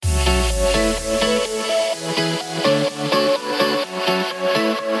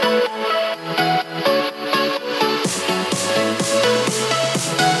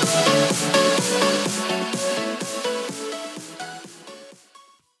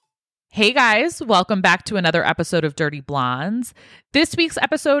Hey guys, welcome back to another episode of Dirty Blondes. This week's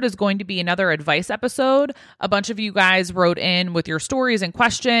episode is going to be another advice episode. A bunch of you guys wrote in with your stories and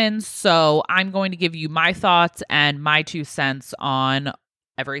questions, so I'm going to give you my thoughts and my 2 cents on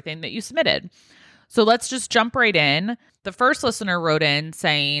everything that you submitted. So let's just jump right in. The first listener wrote in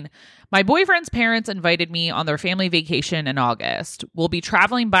saying, my boyfriend's parents invited me on their family vacation in August. We'll be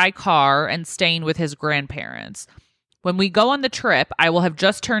traveling by car and staying with his grandparents. When we go on the trip, I will have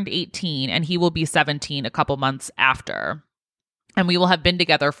just turned 18 and he will be 17 a couple months after. And we will have been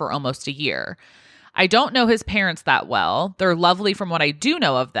together for almost a year. I don't know his parents that well. They're lovely from what I do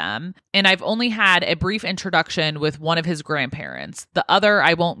know of them. And I've only had a brief introduction with one of his grandparents. The other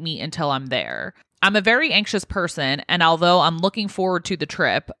I won't meet until I'm there. I'm a very anxious person. And although I'm looking forward to the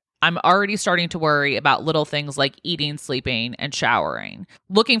trip, I'm already starting to worry about little things like eating, sleeping, and showering.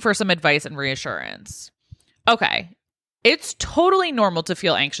 Looking for some advice and reassurance. Okay. It's totally normal to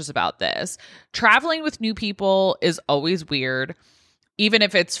feel anxious about this. Traveling with new people is always weird, even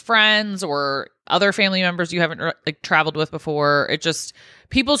if it's friends or other family members you haven't traveled with before. It just,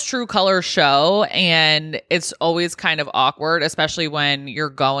 people's true colors show, and it's always kind of awkward, especially when you're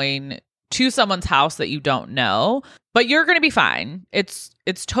going to someone's house that you don't know. But you're going to be fine. It's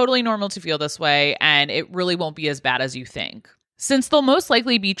totally normal to feel this way, and it really won't be as bad as you think. Since they'll most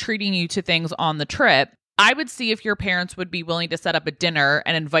likely be treating you to things on the trip, I would see if your parents would be willing to set up a dinner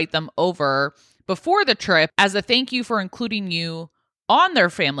and invite them over before the trip as a thank you for including you on their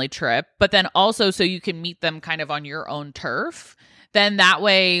family trip, but then also so you can meet them kind of on your own turf. Then that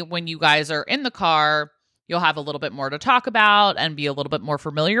way, when you guys are in the car, you'll have a little bit more to talk about and be a little bit more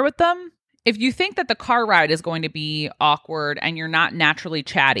familiar with them. If you think that the car ride is going to be awkward and you're not naturally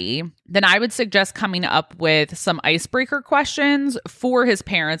chatty, then I would suggest coming up with some icebreaker questions for his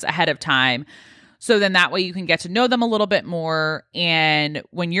parents ahead of time. So then that way you can get to know them a little bit more. And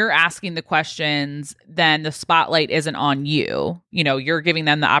when you're asking the questions, then the spotlight isn't on you. You know, you're giving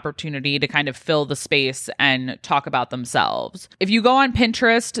them the opportunity to kind of fill the space and talk about themselves. If you go on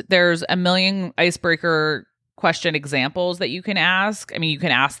Pinterest, there's a million icebreaker question examples that you can ask. I mean, you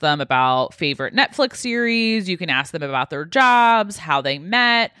can ask them about favorite Netflix series. You can ask them about their jobs, how they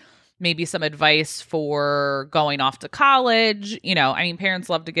met, maybe some advice for going off to college. You know, I mean,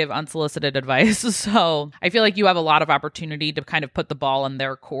 parents love to give unsolicited advice. So I feel like you have a lot of opportunity to kind of put the ball in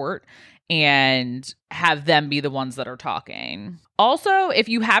their court and have them be the ones that are talking. Also, if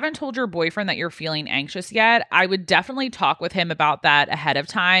you haven't told your boyfriend that you're feeling anxious yet, I would definitely talk with him about that ahead of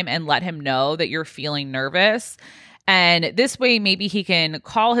time and let him know that you're feeling nervous. And this way, maybe he can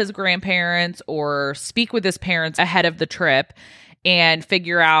call his grandparents or speak with his parents ahead of the trip and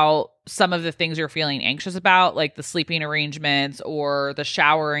figure out some of the things you're feeling anxious about, like the sleeping arrangements or the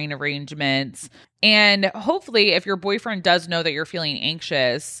showering arrangements. And hopefully, if your boyfriend does know that you're feeling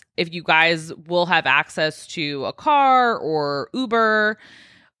anxious, if you guys will have access to a car or Uber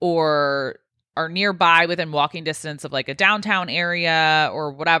or are nearby within walking distance of like a downtown area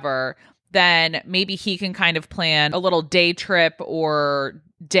or whatever, then maybe he can kind of plan a little day trip or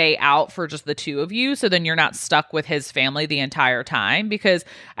day out for just the two of you. So then you're not stuck with his family the entire time, because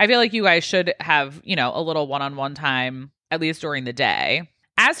I feel like you guys should have, you know, a little one-on-one time, at least during the day.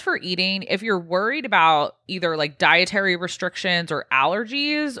 As for eating, if you're worried about either like dietary restrictions or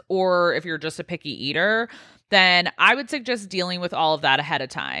allergies, or if you're just a picky eater, then I would suggest dealing with all of that ahead of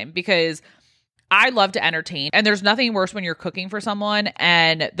time, because I love to entertain, and there's nothing worse when you're cooking for someone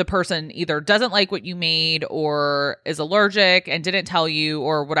and the person either doesn't like what you made or is allergic and didn't tell you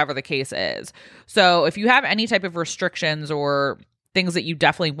or whatever the case is. So if you have any type of restrictions or things that you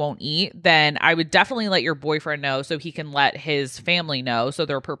definitely won't eat, then I would definitely let your boyfriend know so he can let his family know so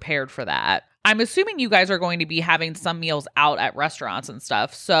they're prepared for that. I'm assuming you guys are going to be having some meals out at restaurants and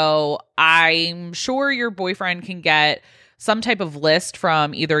stuff. So I'm sure your boyfriend can get some type of list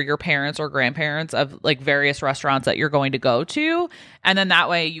from either your parents or grandparents of like various restaurants that you're going to go to. And then that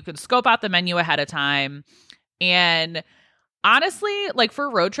way you can scope out the menu ahead of time. And honestly, like for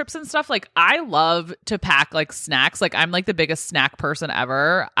road trips and stuff, like I love to pack like snacks. Like I'm like the biggest snack person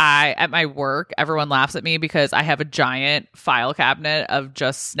ever. At my work, everyone laughs at me because I have a giant file cabinet of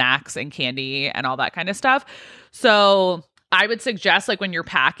just snacks and candy and all that kind of stuff. So I would suggest like when you're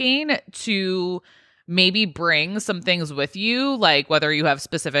packing to maybe bring some things with you, like whether you have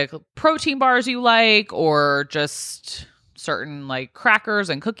specific protein bars you like or just certain like crackers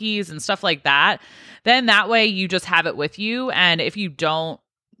and cookies and stuff like that. Then that way you just have it with you. And if you don't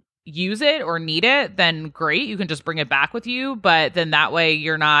use it or need it, then great, you can just bring it back with you. But then that way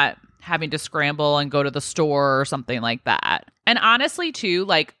you're not having to scramble and go to the store or something like that. And honestly too,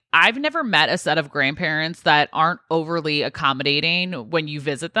 like I've never met a set of grandparents that aren't overly accommodating when you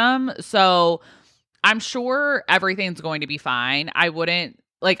visit them. So I'm sure everything's going to be fine. I wouldn't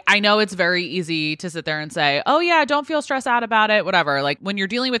I know it's very easy to sit there and say, oh yeah, don't feel stressed out about it, whatever. Like when you're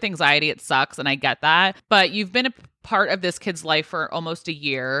dealing with anxiety, it sucks and I get that. But you've been a part of this kid's life for almost a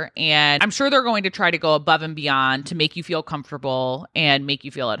year. And I'm sure they're going to try to go above and beyond to make you feel comfortable and make you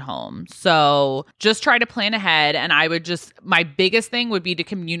feel at home. So just try to plan ahead. And my biggest thing would be to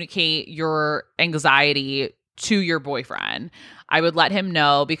communicate your anxiety to your boyfriend. I would let him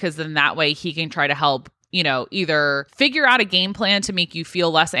know, because then that way he can try to help, either figure out a game plan to make you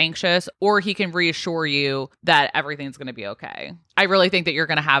feel less anxious, or he can reassure you that everything's going to be okay. I really think that you're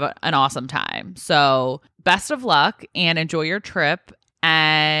going to have an awesome time. So best of luck and enjoy your trip.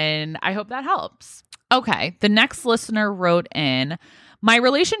 And I hope that helps. Okay. The next listener wrote in, my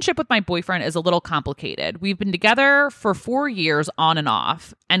relationship with my boyfriend is a little complicated. We've been together for 4 years on and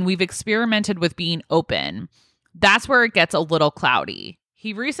off, and we've experimented with being open. That's where it gets a little cloudy.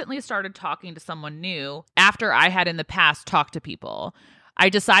 He recently started talking to someone new after I had in the past talked to people. I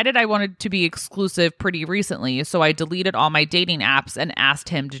decided I wanted to be exclusive pretty recently, so I deleted all my dating apps and asked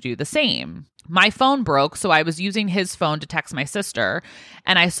him to do the same. My phone broke, so I was using his phone to text my sister,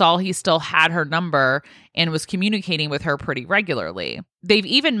 and I saw he still had her number and was communicating with her pretty regularly. They've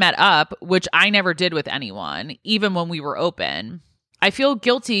even met up, which I never did with anyone, even when we were open. I feel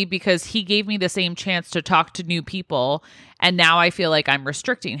guilty because he gave me the same chance to talk to new people, and now I feel like I'm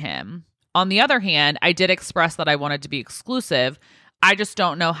restricting him. On the other hand, I did express that I wanted to be exclusive. I just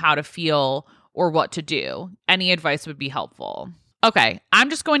don't know how to feel or what to do. Any advice would be helpful. Okay,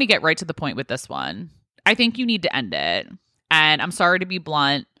 I'm just going to get right to the point with this one. I think you need to end it. And I'm sorry to be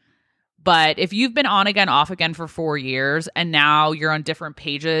blunt, but if you've been on again, off again for 4 years, and now you're on different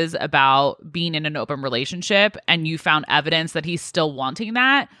pages about being in an open relationship, and you found evidence that he's still wanting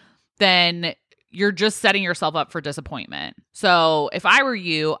that, then you're just setting yourself up for disappointment. So if I were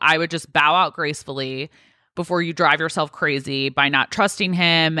you, I would just bow out gracefully before you drive yourself crazy by not trusting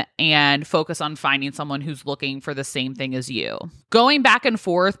him, and focus on finding someone who's looking for the same thing as you. Going back and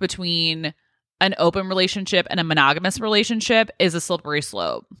forth between an open relationship and a monogamous relationship is a slippery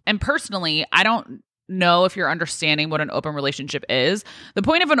slope. And personally, I don't know if you're understanding what an open relationship is. The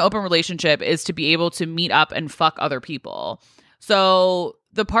point of an open relationship is to be able to meet up and fuck other people. So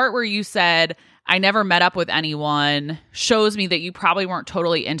the part where you said, I never met up with anyone, shows me that you probably weren't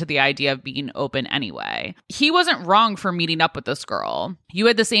totally into the idea of being open anyway. He wasn't wrong for meeting up with this girl. You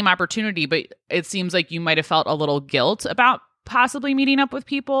had the same opportunity, but it seems like you might have felt a little guilt about possibly meeting up with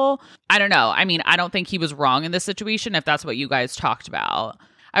people. I don't know. I mean, I don't think he was wrong in this situation if that's what you guys talked about.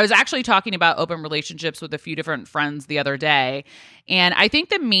 I was actually talking about open relationships with a few different friends the other day, and I think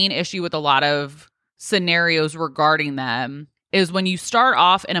the main issue with a lot of scenarios regarding them is when you start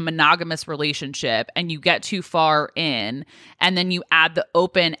off in a monogamous relationship and you get too far in, and then you add the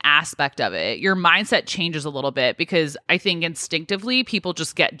open aspect of it, your mindset changes a little bit, because I think instinctively people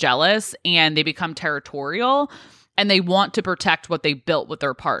just get jealous and they become territorial, and they want to protect what they built with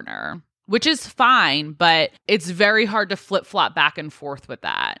their partner, which is fine, but it's very hard to flip-flop back and forth with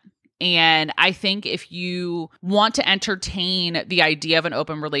that. And I think if you want to entertain the idea of an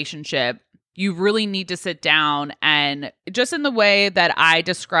open relationship, you really need to sit down and, just in the way that I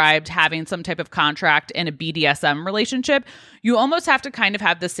described having some type of contract in a BDSM relationship, you almost have to kind of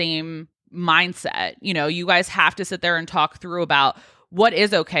have the same mindset. You guys have to sit there and talk through about what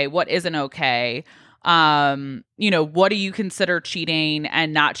is okay, what isn't okay. What do you consider cheating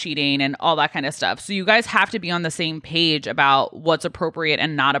and not cheating and all that kind of stuff. So you guys have to be on the same page about what's appropriate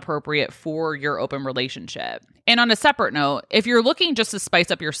and not appropriate for your open relationship. And on a separate note, if you're looking just to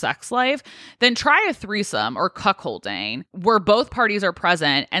spice up your sex life, then try a threesome or cuckolding where both parties are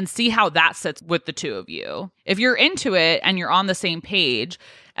present and see how that sits with the two of you. If you're into it and you're on the same page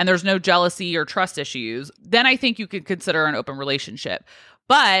and there's no jealousy or trust issues, then I think you could consider an open relationship.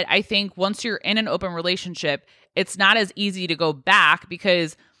 But I think once you're in an open relationship, it's not as easy to go back,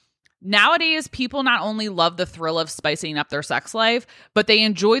 because nowadays people not only love the thrill of spicing up their sex life, but they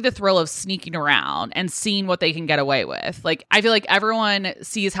enjoy the thrill of sneaking around and seeing what they can get away with. Like, I feel like everyone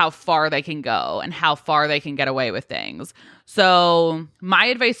sees how far they can go and how far they can get away with things. So my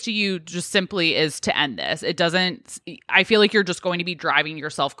advice to you just simply is to end this. I feel like you're just going to be driving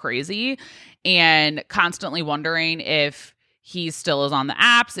yourself crazy and constantly wondering if he still is on the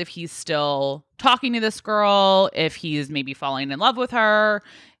apps, if he's still talking to this girl, if he's maybe falling in love with her,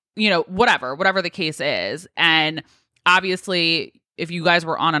 whatever the case is. And obviously, if you guys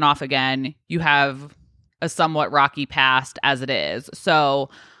were on and off again, you have a somewhat rocky past as it is. So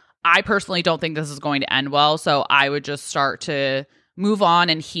I personally don't think this is going to end well. So I would just start to move on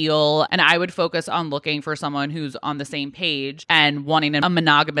and heal. And I would focus on looking for someone who's on the same page and wanting a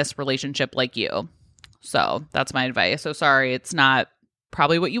monogamous relationship like you. So that's my advice. So sorry, it's not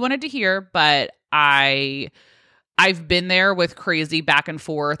probably what you wanted to hear, but I've been there with crazy back and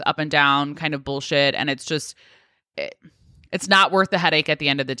forth, up and down kind of bullshit. And it's just, it's not worth the headache at the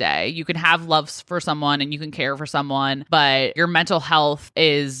end of the day. You can have love for someone and you can care for someone, but your mental health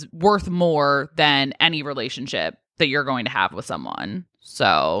is worth more than any relationship that you're going to have with someone.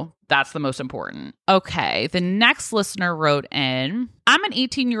 So that's the most important. Okay, the next listener wrote in, I'm an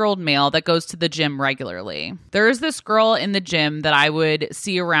 18-year-old male that goes to the gym regularly. There is this girl in the gym that I would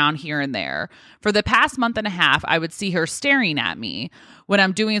see around here and there. For the past month and a half, I would see her staring at me. When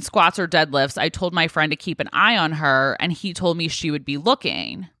I'm doing squats or deadlifts, I told my friend to keep an eye on her, and he told me she would be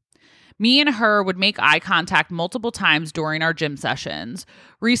looking. Me and her would make eye contact multiple times during our gym sessions.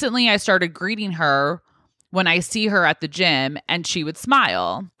 Recently, I started greeting her when I see her at the gym, and she would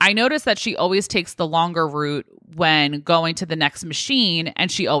smile. I noticed that she always takes the longer route when going to the next machine,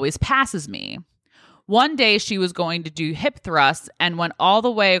 and she always passes me. One day she was going to do hip thrusts and went all the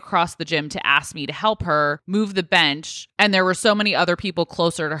way across the gym to ask me to help her move the bench, and there were so many other people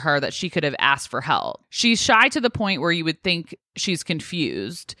closer to her that she could have asked for help. She's shy to the point where you would think she's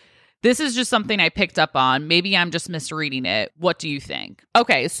confused. This is just something I picked up on. Maybe I'm just misreading it. What do you think?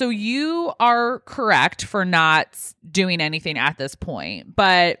 Okay, so you are correct for not doing anything at this point.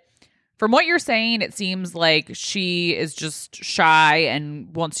 But from what you're saying, it seems like she is just shy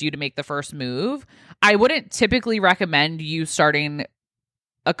and wants you to make the first move. I wouldn't typically recommend you starting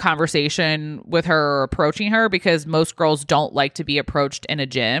a conversation with her or approaching her because most girls don't like to be approached in a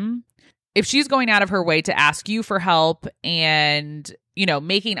gym. If she's going out of her way to ask you for help and, you know,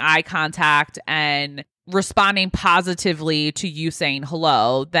 making eye contact and responding positively to you saying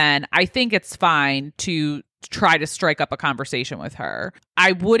hello, then I think it's fine to try to strike up a conversation with her.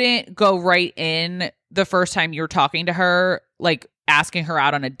 I wouldn't go right in the first time you're talking to her, like asking her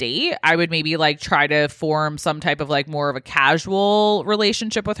out on a date. I would maybe like try to form some type of like more of a casual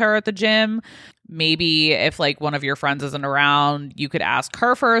relationship with her at the gym. Maybe if like one of your friends isn't around, you could ask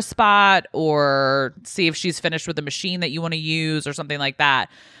her for a spot or see if she's finished with the machine that you want to use or something like that.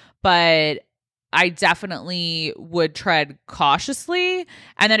 But I definitely would tread cautiously.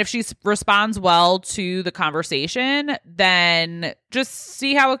 And then if she responds well to the conversation, then just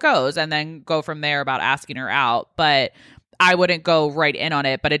see how it goes and then go from there about asking her out. But I wouldn't go right in on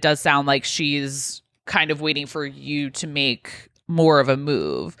it, but it does sound like she's kind of waiting for you to make more of a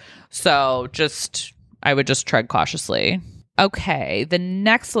move. So I would just tread cautiously. Okay, the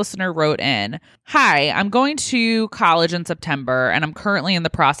next listener wrote in, hi, I'm going to college in September and I'm currently in the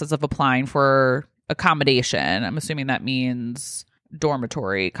process of applying for accommodation. I'm assuming that means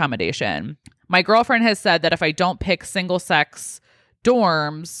dormitory accommodation. My girlfriend has said that if I don't pick single sex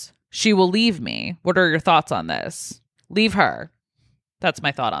dorms, she will leave me. What are your thoughts on this? Leave her. That's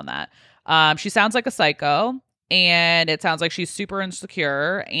my thought on that. She sounds like a psycho. And it sounds like she's super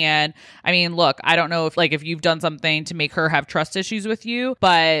insecure. And I mean, look, I don't know if you've done something to make her have trust issues with you,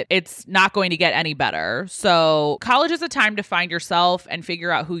 but it's not going to get any better. So college is a time to find yourself and figure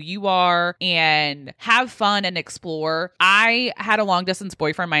out who you are and have fun and explore. I had a long distance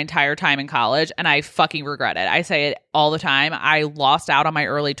boyfriend my entire time in college and I fucking regret it. I say it all the time. I lost out on my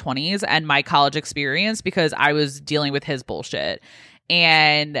early 20s and my college experience because I was dealing with his bullshit.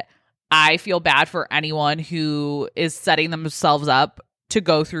 And I feel bad for anyone who is setting themselves up to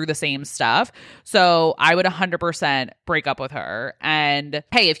go through the same stuff. So I would 100% break up with her. And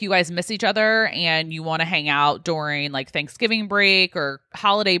hey, if you guys miss each other and you want to hang out during like Thanksgiving break or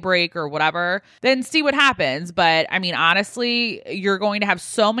holiday break or whatever, then see what happens. But I mean, honestly, you're going to have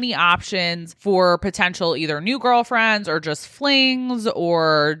so many options for potential either new girlfriends or just flings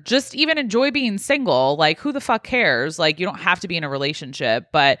or just even enjoy being single. Like who the fuck cares? Like you don't have to be in a relationship,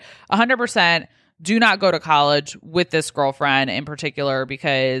 but 100% do not go to college with this girlfriend in particular,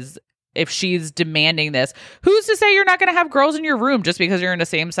 because if she's demanding this, who's to say you're not going to have girls in your room just because you're in a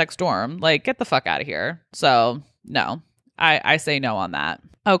same-sex dorm? Like, get the fuck out of here. So, no, I say no on that.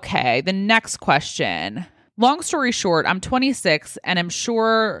 Okay, the next question. Long story short, I'm 26 and I'm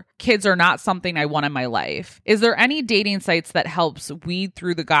sure kids are not something I want in my life. Is there any dating sites that helps weed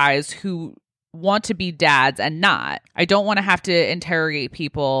through the guys who want to be dads and not? I don't want to have to interrogate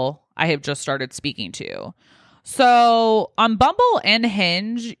people I have just started speaking to. So on Bumble and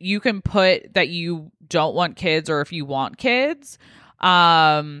Hinge, you can put that you don't want kids or if you want kids.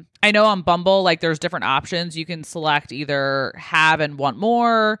 I know on Bumble, like there's different options. You can select either have and want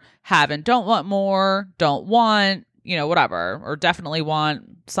more, have and don't want more, don't want, whatever, or definitely want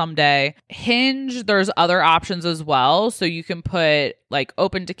someday. Hinge, there's other options as well. So you can put like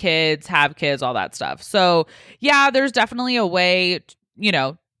open to kids, have kids, all that stuff. So yeah, there's definitely a way,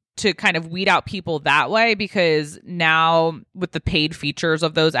 to kind of weed out people that way, because now with the paid features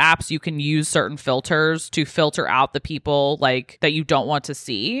of those apps, you can use certain filters to filter out the people like that you don't want to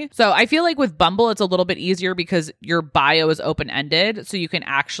see. So I feel like with Bumble, it's a little bit easier because your bio is open-ended. So you can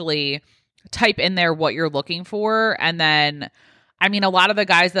actually type in there what you're looking for. And then, I mean, a lot of the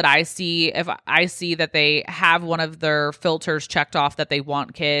guys that I see, if I see that they have one of their filters checked off that they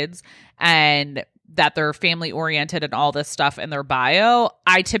want kids and that they're family oriented and all this stuff in their bio,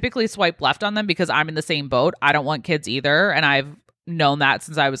 I typically swipe left on them because I'm in the same boat. I don't want kids either. And I've known that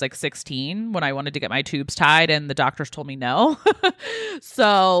since I was like 16 when I wanted to get my tubes tied and the doctors told me no.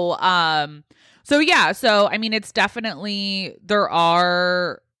 So yeah. So, I mean, it's definitely, there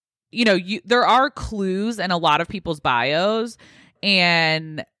are clues in a lot of people's bios.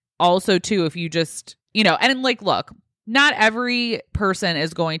 And also too, if you just, and like, look, not every person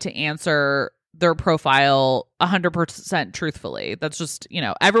is going to answer their profile 100% truthfully. That's just,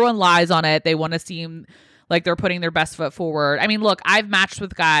 everyone lies on it. They want to seem like they're putting their best foot forward. I mean, look, I've matched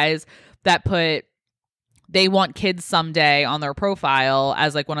with guys that put they want kids someday on their profile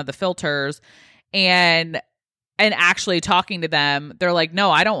as like one of the filters, and actually talking to them, they're like, no,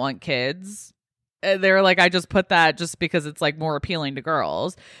 I don't want kids. They're like, I just put that just because it's like more appealing to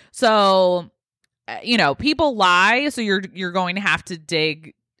girls. So, people lie. So you're going to have to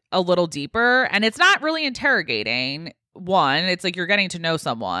dig a little deeper, and it's not really interrogating. One, it's like you're getting to know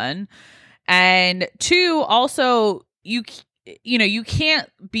someone, and two, also you can't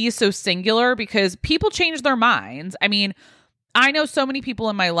be so singular because people change their minds. I mean, I know so many people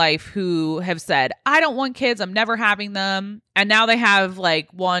in my life who have said, I don't want kids, I'm never having them, and now they have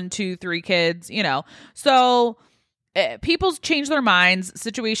like 1, 2, 3 kids, so people change their minds,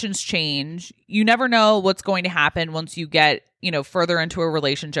 situations change. You never know what's going to happen once you get further into a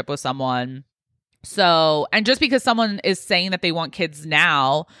relationship with someone. So, and just because someone is saying that they want kids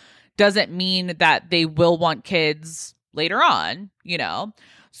now doesn't mean that they will want kids later on,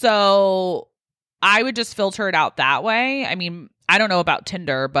 So I would just filter it out that way. I mean, I don't know about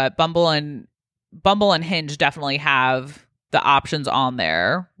Tinder, but Bumble and Hinge definitely have the options on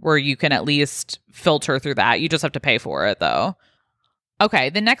there where you can at least filter through that. You just have to pay for it though.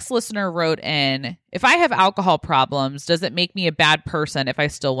 Okay, the next listener wrote in, if I have alcohol problems, does it make me a bad person if I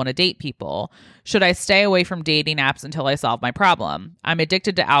still want to date people? Should I stay away from dating apps until I solve my problem? I'm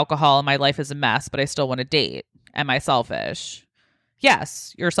addicted to alcohol and my life is a mess, but I still want to date. Am I selfish?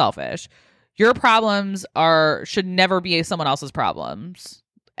 Yes, you're selfish. Your problems should never be someone else's problems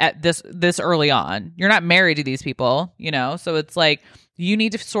at this early on. You're not married to these people, so it's like, you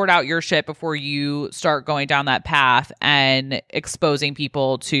need to sort out your shit before you start going down that path and exposing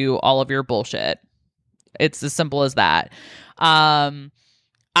people to all of your bullshit. It's as simple as that.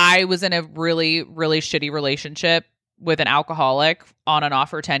 I was in a really, really shitty relationship with an alcoholic on and off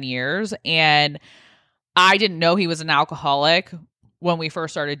for 10 years. And I didn't know he was an alcoholic when we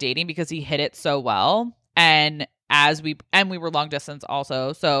first started dating because he hid it so well. And we were long distance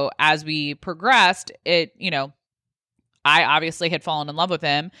also. So as we progressed, I obviously had fallen in love with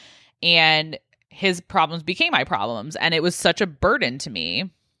him, and his problems became my problems. And it was such a burden to me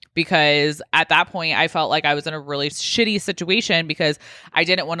because at that point I felt like I was in a really shitty situation because I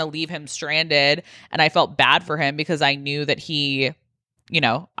didn't want to leave him stranded. And I felt bad for him because I knew that he,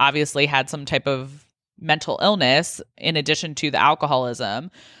 obviously had some type of mental illness in addition to the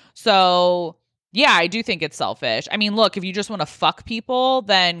alcoholism. So yeah, I do think it's selfish. I mean, look, if you just want to fuck people,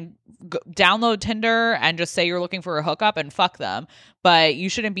 then download Tinder and just say you're looking for a hookup and fuck them. But you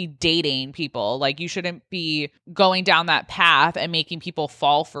shouldn't be dating people. Like, you shouldn't be going down that path and making people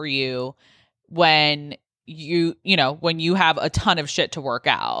fall for you when when you have a ton of shit to work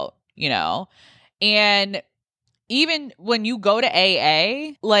out, And even when you go to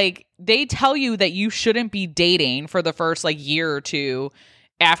AA, like, they tell you that you shouldn't be dating for the first like year or two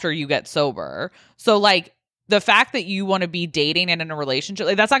after you get sober. So like, the fact that you want to be dating and in a relationship,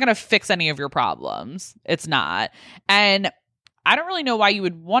 like, that's not going to fix any of your problems. It's not. And I don't really know why you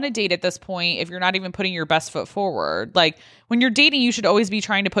would want to date at this point if you're not even putting your best foot forward. Like, when you're dating, you should always be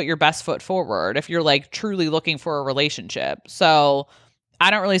trying to put your best foot forward if you're like truly looking for a relationship. So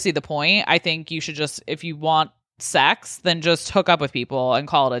I don't really see the point. I think you should just, if you want sex, then just hook up with people and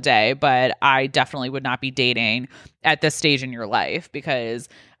call it a day. But I definitely would not be dating at this stage in your life because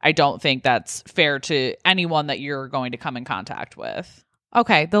I don't think that's fair to anyone that you're going to come in contact with.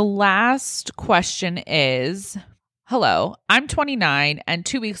 Okay, the last question is, Hello, I'm 29, and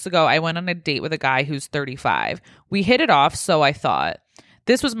 2 weeks ago I went on a date with a guy who's 35. We hit it off, so I thought.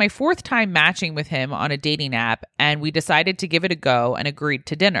 This was my fourth time matching with him on a dating app, and we decided to give it a go and agreed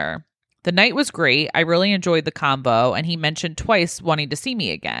to dinner. The night was great. I really enjoyed the combo, and he mentioned twice wanting to see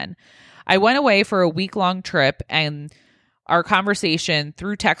me again. I went away for a week-long trip, and our conversation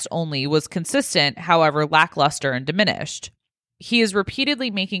through text only was consistent, however lackluster and diminished. He is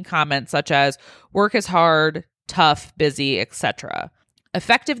repeatedly making comments such as, work is hard, tough, busy, etc.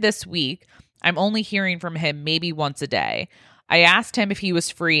 Effective this week, I'm only hearing from him maybe once a day. I asked him if he was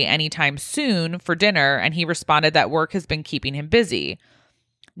free anytime soon for dinner, and he responded that work has been keeping him busy.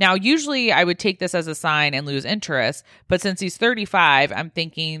 Now, usually I would take this as a sign and lose interest, but since he's 35, I'm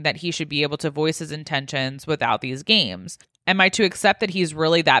thinking that he should be able to voice his intentions without these games. Am I to accept that he's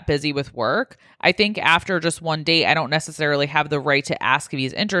really that busy with work? I think after just one date, I don't necessarily have the right to ask if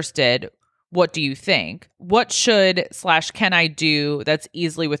he's interested. What do you think? What should/can I do that's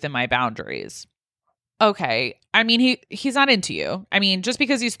easily within my boundaries? Okay. I mean, he's not into you. I mean, just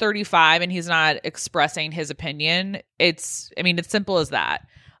because he's 35 and he's not expressing his opinion, it's simple as that.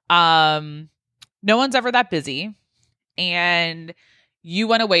 No one's ever that busy, and you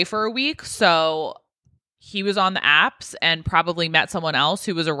went away for a week. So he was on the apps and probably met someone else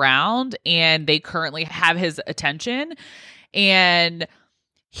who was around, and they currently have his attention, and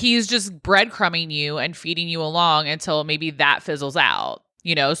he's just breadcrumbing you and feeding you along until maybe that fizzles out.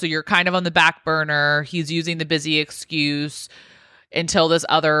 So you're kind of on the back burner. He's using the busy excuse until this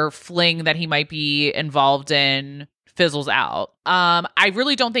other fling that he might be involved in fizzles out. I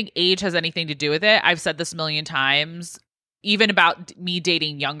really don't think age has anything to do with it. I've said this a million times, even about me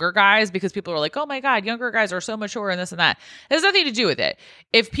dating younger guys, because people are like, oh my God, younger guys are so mature and this and that. It has nothing to do with it.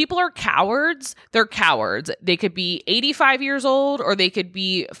 If people are cowards, they're cowards. They could be 85 years old or they could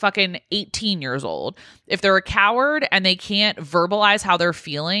be fucking 18 years old. If they're a coward and they can't verbalize how they're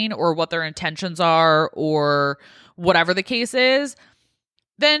feeling or what their intentions are or whatever the case is,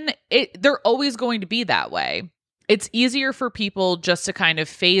 then they're always going to be that way. It's easier for people just to kind of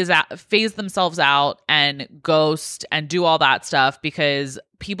phase themselves out and ghost and do all that stuff because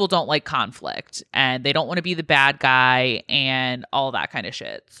people don't like conflict and they don't want to be the bad guy and all that kind of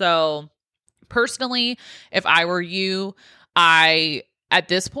shit. So personally, if I were you, I, at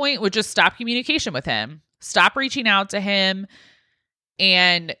this point, would just stop communication with him, stop reaching out to him,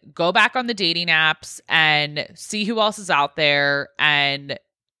 and go back on the dating apps and see who else is out there and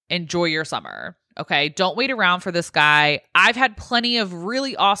enjoy your summer. Okay, don't wait around for this guy. I've had plenty of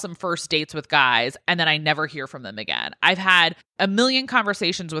really awesome first dates with guys, and then I never hear from them again. I've had a million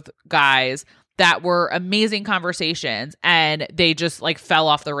conversations with guys that were amazing conversations, and they just like fell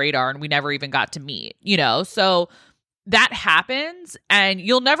off the radar, and we never even got to meet, So that happens, and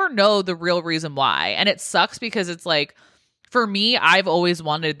you'll never know the real reason why. And it sucks because it's like, for me, I've always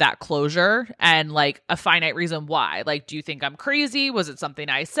wanted that closure and like a finite reason why. Like, do you think I'm crazy? Was it something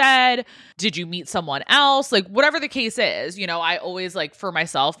I said? Did you meet someone else? Like, whatever the case is, I always like for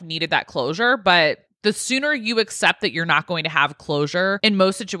myself needed that closure. But the sooner you accept that you're not going to have closure in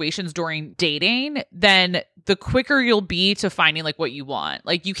most situations during dating, then the quicker you'll be to finding like what you want.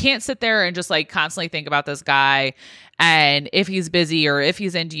 Like, you can't sit there and just like constantly think about this guy and if he's busy or if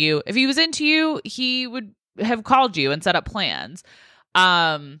he's into you. If he was into you, he would have called you and set up plans.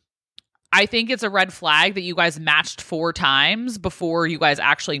 I think it's a red flag that you guys matched 4 times before you guys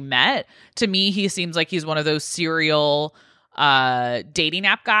actually met. To me, he seems like he's one of those serial dating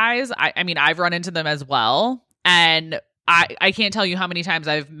app guys. I mean, I've run into them as well. And I can't tell you how many times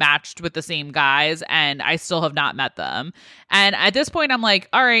I've matched with the same guys and I still have not met them. And at this point, I'm like,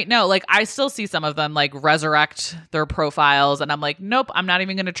 all right, no, like I still see some of them like resurrect their profiles. And I'm like, nope, I'm not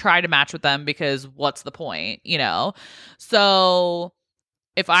even going to try to match with them because what's the point, So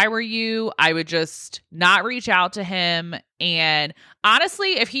if I were you, I would just not reach out to him. And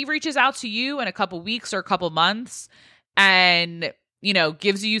honestly, if he reaches out to you in a couple weeks or a couple months and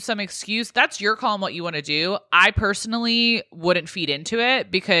gives you some excuse, that's your call on what you want to do. I personally wouldn't feed into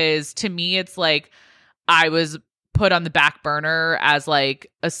it because to me, it's like I was put on the back burner as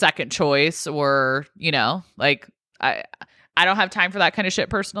like a second choice or, like I don't have time for that kind of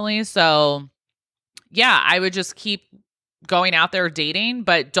shit personally. So yeah, I would just keep going out there dating,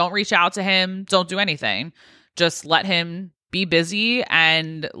 but don't reach out to him. Don't do anything. Just let him be busy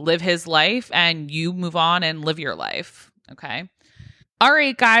and live his life and you move on and live your life. Okay. All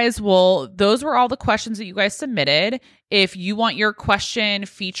right, guys. Well, those were all the questions that you guys submitted. If you want your question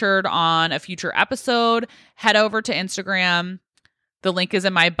featured on a future episode, head over to Instagram, The link is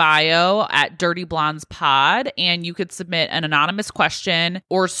in my bio at Dirty Blondes Pod, and you could submit an anonymous question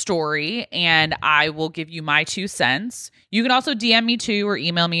or story, and I will give you my 2 cents. You can also DM me too or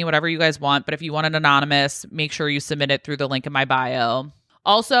email me, whatever you guys want. But if you want it anonymous, make sure you submit it through the link in my bio.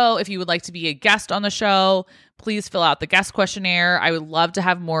 Also, if you would like to be a guest on the show, please fill out the guest questionnaire. I would love to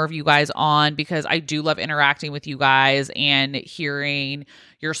have more of you guys on because I do love interacting with you guys and hearing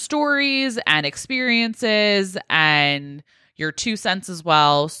your stories and experiences and your 2 cents as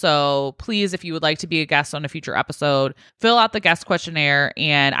well. So please, if you would like to be a guest on a future episode, fill out the guest questionnaire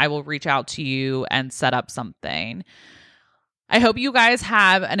and I will reach out to you and set up something. I hope you guys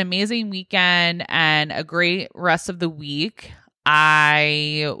have an amazing weekend and a great rest of the week.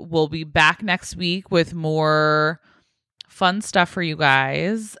 I will be back next week with more fun stuff for you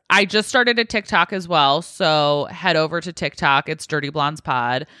guys. I just started a TikTok as well, so head over to TikTok. It's Dirty Blondes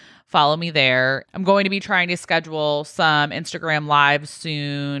Pod. Follow me there. I'm going to be trying to schedule some Instagram lives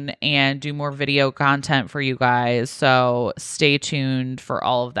soon and do more video content for you guys. So stay tuned for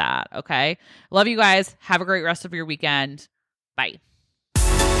all of that. Okay. Love you guys. Have a great rest of your weekend. Bye.